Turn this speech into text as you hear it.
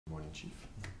Chief.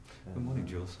 Good morning,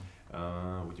 Jules.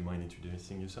 Would you mind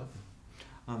introducing yourself?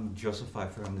 I'm Joseph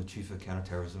Pfeifer. I'm the Chief of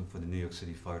Counterterrorism for the New York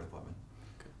City Fire Department.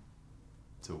 Okay.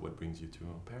 So what brings you to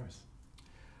Paris?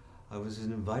 I was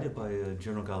invited by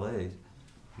General Gallet,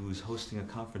 who's hosting a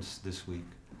conference this week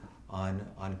on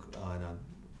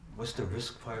what's the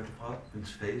risk fire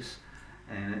departments face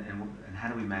and how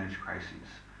do we manage crises.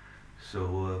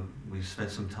 So we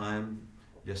spent some time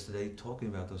yesterday talking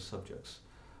about those subjects.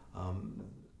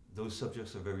 Those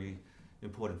subjects are very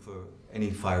important for any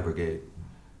fire brigade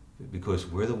because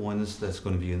we're the ones that's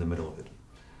going to be in the middle of it.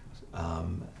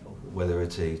 Whether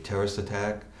it's a terrorist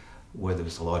attack, whether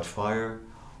it's a large fire,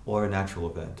 or a natural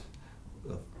event.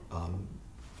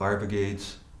 Fire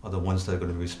brigades are the ones that are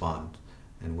going to respond,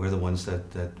 and we're the ones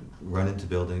that run into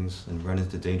buildings and run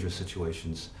into dangerous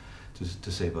situations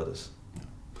to save others.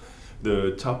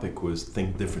 The topic was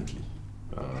think differently.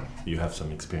 You have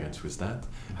some experience with that.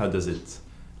 How does it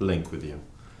link with you?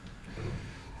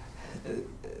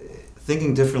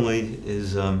 Thinking differently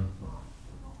is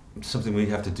something we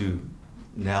have to do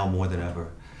now more than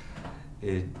ever.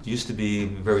 It used to be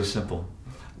very simple.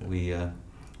 We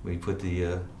put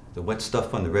the wet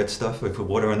stuff on the red stuff. We put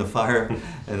water on the fire,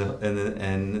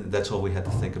 and that's all we had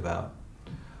to think about.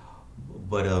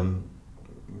 But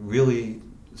really,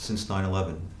 since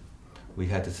 9/11, we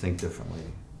had to think differently,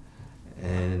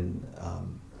 and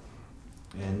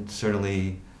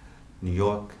certainly, New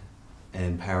York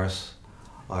and Paris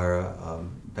are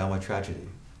bound by tragedy.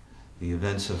 The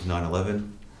events of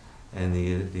 9/11 and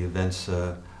the events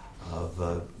of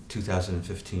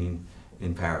 2015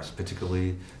 in Paris,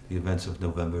 particularly the events of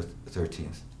November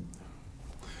 13th.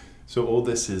 So all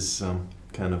this is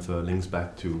kind of links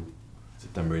back to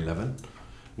September 11.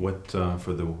 What,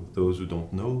 for those who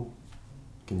don't know,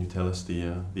 can you tell us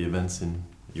the events in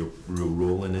your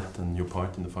role in it and your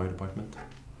part in the fire department?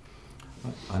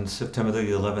 On September the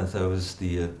 11th, I was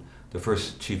the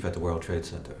first chief at the World Trade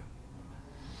Center.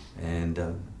 And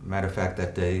matter of fact,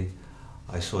 that day,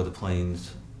 I saw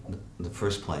the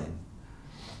first plane,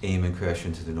 aim and crash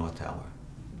into the North Tower.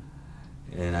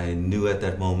 And I knew at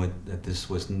that moment that this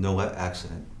was no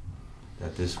accident,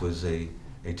 that this was a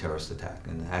terrorist attack,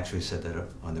 and I actually said that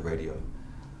on the radio.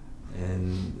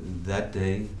 And that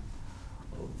day,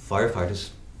 firefighters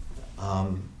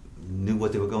knew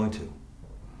what they were going to.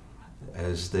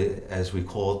 As we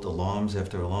called alarms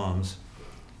after alarms,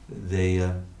 they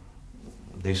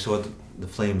saw the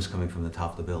flames coming from the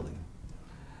top of the building.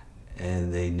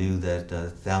 And they knew that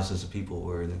thousands of people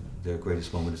were in their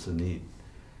greatest moments of need.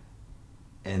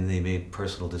 And they made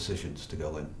personal decisions to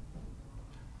go in.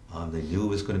 They knew it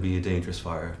was going to be a dangerous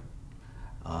fire.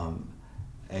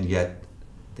 And yet,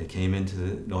 they came into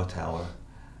the North Tower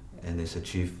and they said,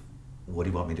 "Chief, what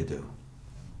do you want me to do?"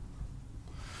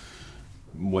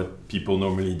 What people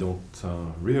normally don't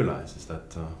realize is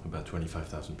that about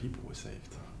 25,000 people were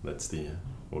saved. That's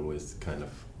always kind of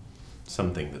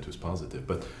something that was positive.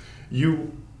 But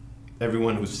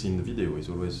everyone who's seen the video is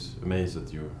always amazed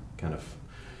that you're kind of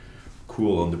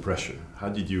cool under pressure. How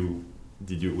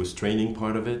was training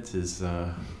part of it?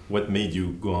 What made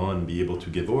you go on and be able to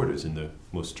give orders in the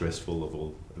most stressful of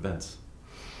all events?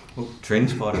 Well,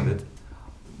 training's part of it,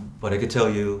 but I could tell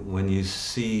you when you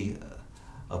see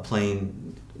a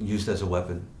plane used as a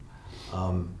weapon,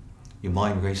 your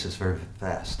mind races very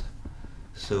fast.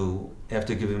 So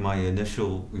after giving my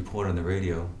initial report on the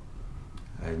radio,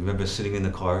 I remember sitting in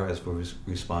the car as we were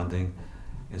responding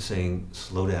and saying,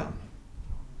 "Slow down.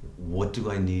 What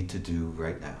do I need to do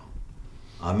right now?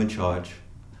 I'm in charge.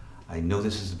 I know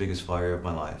this is the biggest fire of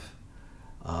my life,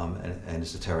 and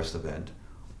it's a terrorist event.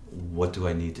 What do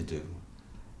I need to do?"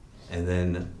 And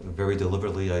then very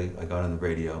deliberately I got on the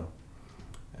radio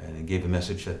and I gave a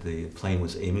message that the plane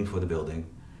was aiming for the building,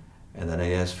 and then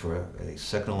I asked for a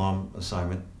second alarm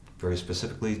assignment, very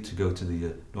specifically to go to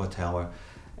the North Tower,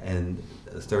 and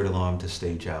a third alarm to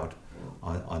stage out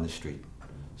on the street.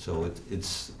 So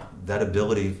it's that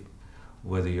ability,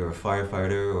 whether you're a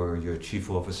firefighter or you're a chief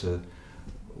officer,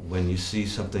 when you see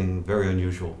something very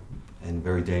unusual and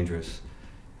very dangerous,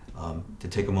 to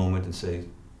take a moment and say,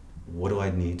 what do I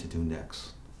need to do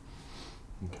next?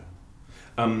 Okay.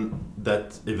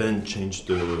 That event changed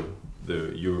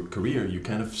your career. You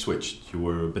kind of switched. You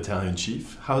were battalion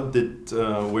chief.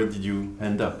 Where did you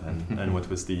end up, and what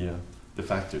was the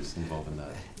factors involved in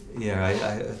that?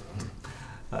 Yeah,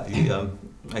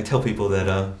 I tell people that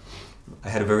I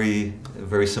had a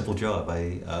very simple job.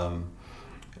 I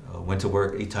went to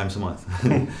work 8 times a month,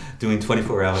 doing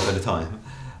 24 hours at a time,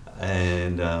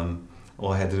 and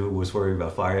all I had to do was worry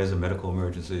about fires and medical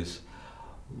emergencies.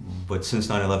 But since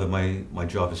 9/11, my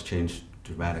job has changed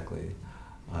dramatically.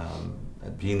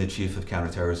 being the chief of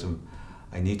counterterrorism,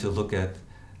 I need to look at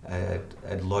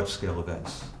large-scale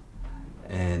events,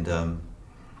 and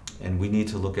we need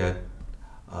to look at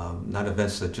not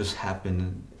events that just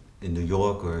happen in New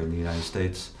York or in the United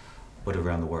States, but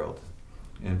around the world,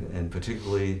 and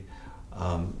particularly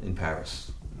in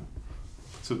Paris.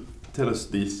 So tell us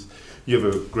this. You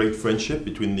have a great friendship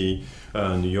between the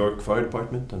New York Fire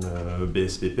Department and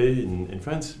BSPP in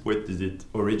France. Where did it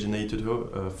originated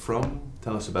from?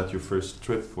 Tell us about your first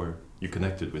trip where you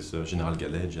connected with General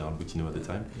Gallet, General Boutineau at the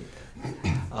time.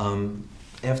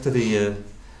 After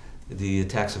the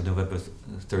attacks of November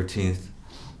 13th,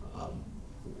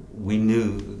 we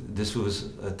knew this was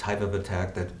a type of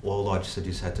attack that all large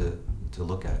cities had to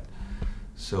look at.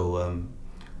 So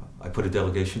I put a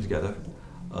delegation together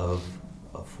of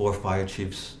 4 fire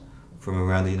chiefs from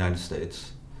around the United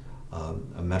States,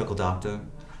 a medical doctor,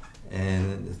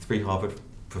 and 3 Harvard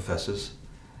professors,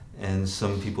 and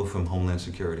some people from Homeland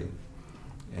Security.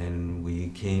 And we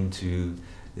came to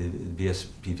the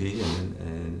BSPP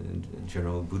and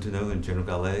General Boutineau and General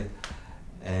Gallet,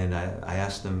 and I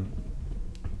asked them,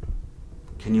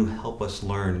 can you help us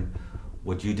learn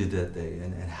what you did that day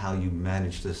and how you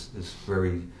managed this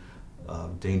very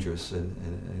dangerous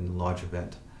and large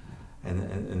event?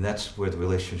 And that's where the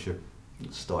relationship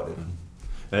started.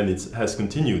 And it has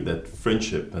continued, that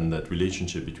friendship and that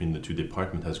relationship between the 2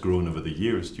 departments has grown over the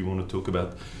years. Do you want to talk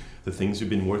about the things you've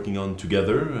been working on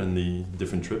together and the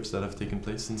different trips that have taken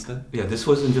place since then? Yeah, this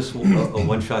wasn't just a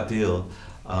one-shot deal,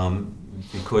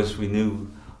 because we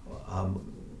knew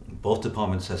both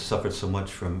departments have suffered so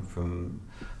much from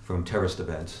terrorist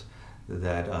events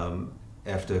that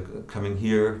after coming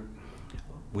here,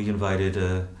 we invited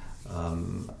the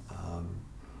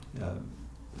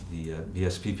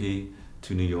BSPP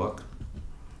to New York,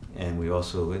 and we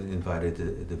also invited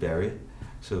the Barry.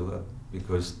 So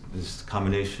because this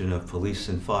combination of police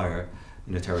and fire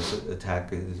in a terrorist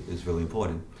attack is really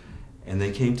important. And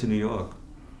they came to New York,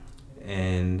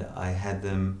 and I had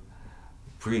them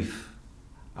brief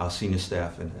our senior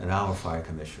staff and our fire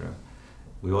commissioner.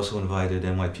 We also invited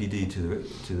NYPD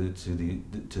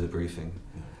to the briefing.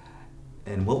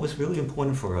 And what was really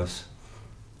important for us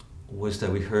was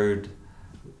that we heard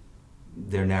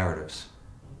their narratives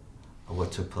of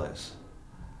what took place.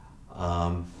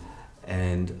 I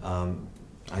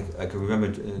can remember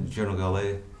General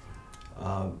Gallet,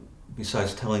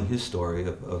 besides telling his story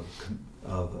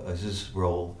of his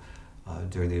role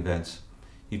during the events,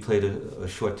 he played a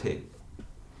short tape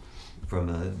from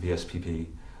the BSPP,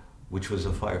 which was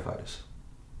of firefighters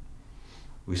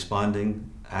responding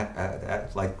like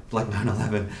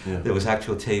 9/11. Yeah. There was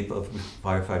actual tape of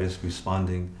firefighters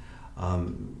responding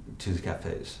to the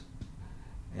cafes,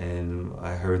 and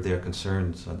I heard their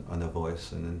concerns on their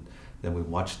voice, and then we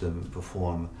watched them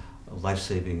perform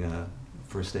life-saving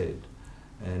first aid,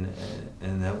 and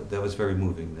that was very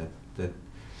moving. That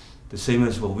the same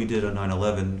as what we did on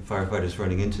 9/11, firefighters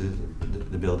running into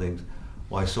the buildings.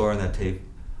 Well, I saw on that tape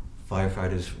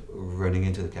firefighters running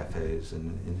into the cafes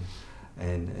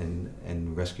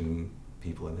and rescuing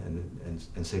people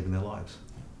and saving their lives.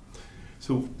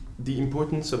 So the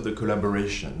importance of the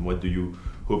collaboration, what do you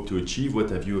hope to achieve? What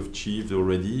have you achieved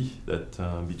already that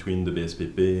between the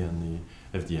BSPP and the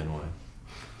FDNY?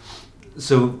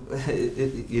 So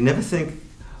you never think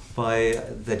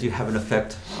that you have an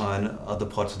effect on other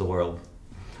parts of the world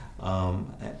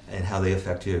and how they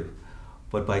affect you.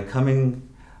 But by coming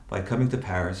to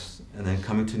Paris and then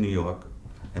coming to New York,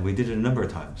 and we did it a number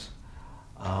of times,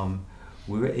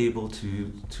 we were able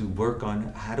to work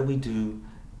on how do we do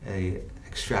a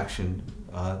extraction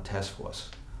task force,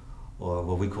 or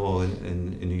what we call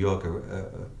in New York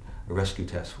a rescue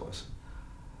task force,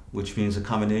 which means a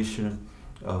combination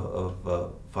of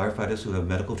firefighters who have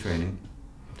medical training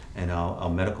and our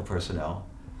medical personnel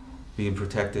being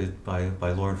protected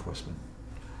by law enforcement.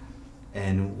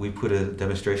 And we put a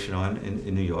demonstration on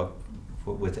in New York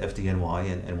with FDNY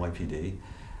and NYPD.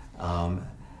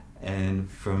 And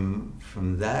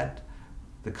from that,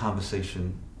 the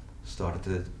conversation started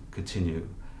to continue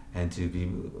and to be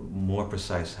more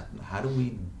precise. How do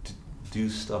we do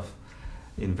stuff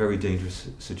in very dangerous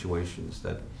situations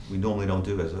that we normally don't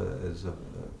do as a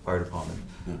fire department?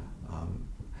 Yeah.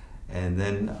 And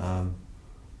then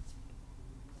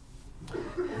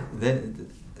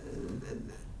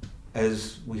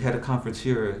as we had a conference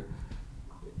here,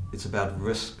 it's about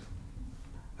risk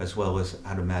as well as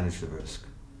how to manage the risk.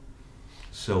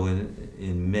 So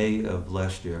in May of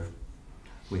last year,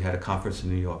 we had a conference in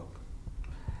New York.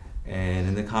 And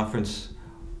in the conference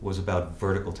was about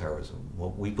vertical terrorism,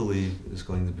 what we believe is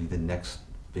going to be the next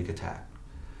big attack.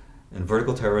 And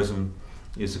vertical terrorism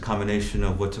is a combination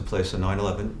of what took place on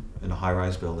 9/11 in a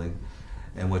high-rise building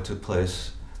and what took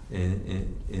place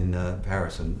in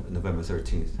Paris on November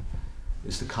 13th.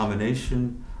 It's the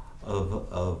combination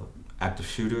of active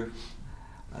shooter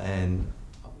and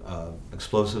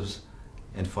explosives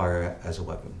and fire as a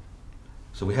weapon.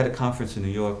 So we had a conference in New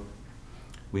York.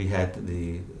 We had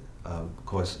the, of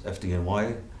course,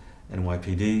 FDNY,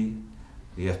 NYPD,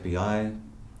 the FBI,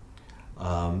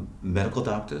 medical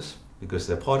doctors, because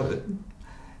they're part of it,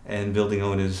 and building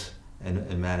owners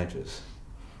and managers.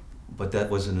 But that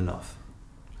wasn't enough.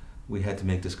 We had to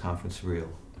make this conference real.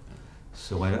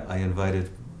 So I invited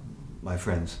my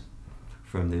friends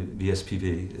from the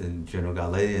BSPB, and General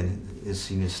Gallet and his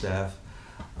senior staff,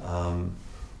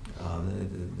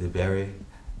 the Berry,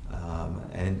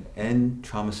 and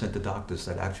trauma center doctors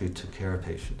that actually took care of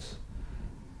patients.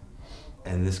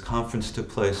 And this conference took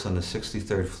place on the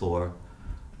 63rd floor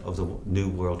of the new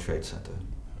World Trade Center.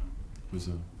 It was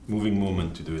a moving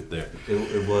moment to do it there.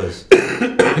 It was.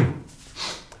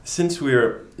 Since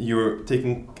you're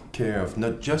taking care of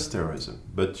not just terrorism,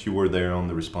 but you were there on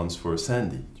the response for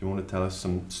Sandy. Do you want to tell us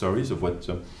some stories of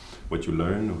what you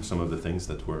learned, or some of the things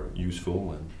that were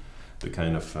useful, and the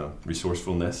kind of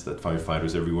resourcefulness that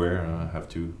firefighters everywhere have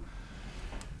to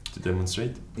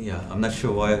demonstrate? Yeah, I'm not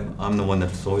sure why I'm the one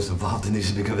that's always involved in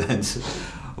these big events,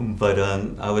 but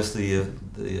I was the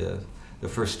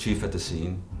first chief at the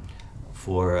scene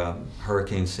for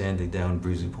Hurricane Sandy down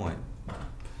Breezy Point.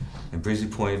 And Breezy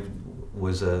Point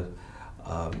was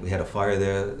we had a fire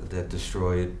there that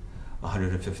destroyed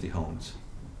 150 homes.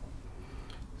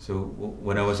 So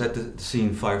when I was at the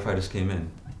scene, firefighters came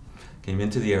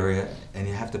into the area, and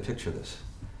you have to picture this.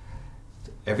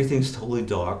 Everything's totally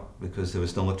dark because there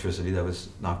was no electricity, that was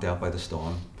knocked out by the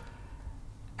storm.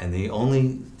 And the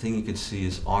only thing you could see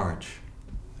is orange.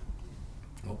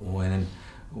 When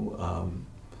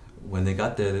they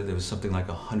got there was something like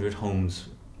 100 homes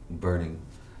burning.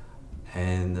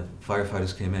 And the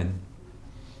firefighters came in,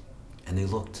 and they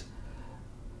looked,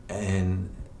 and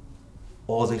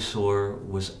all they saw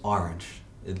was orange.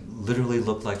 It literally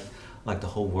looked like the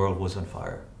whole world was on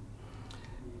fire.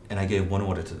 And I gave one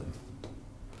order to them.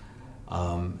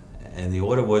 And the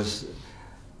order was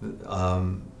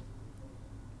to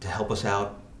help us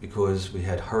out because we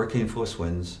had hurricane force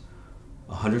winds,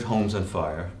 100 homes on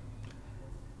fire,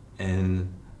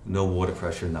 and no water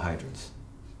pressure in the hydrants.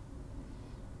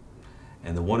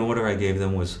 And the one order I gave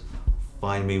them was,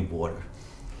 find me water.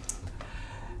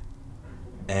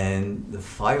 And the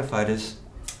firefighters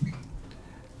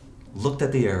looked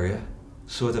at the area,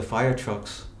 saw the fire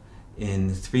trucks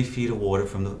in 3 feet of water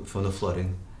from the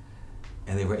flooding,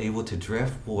 and they were able to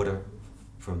draft water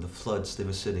from the floods they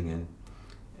were sitting in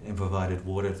and provided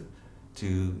water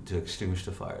to extinguish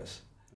the fires.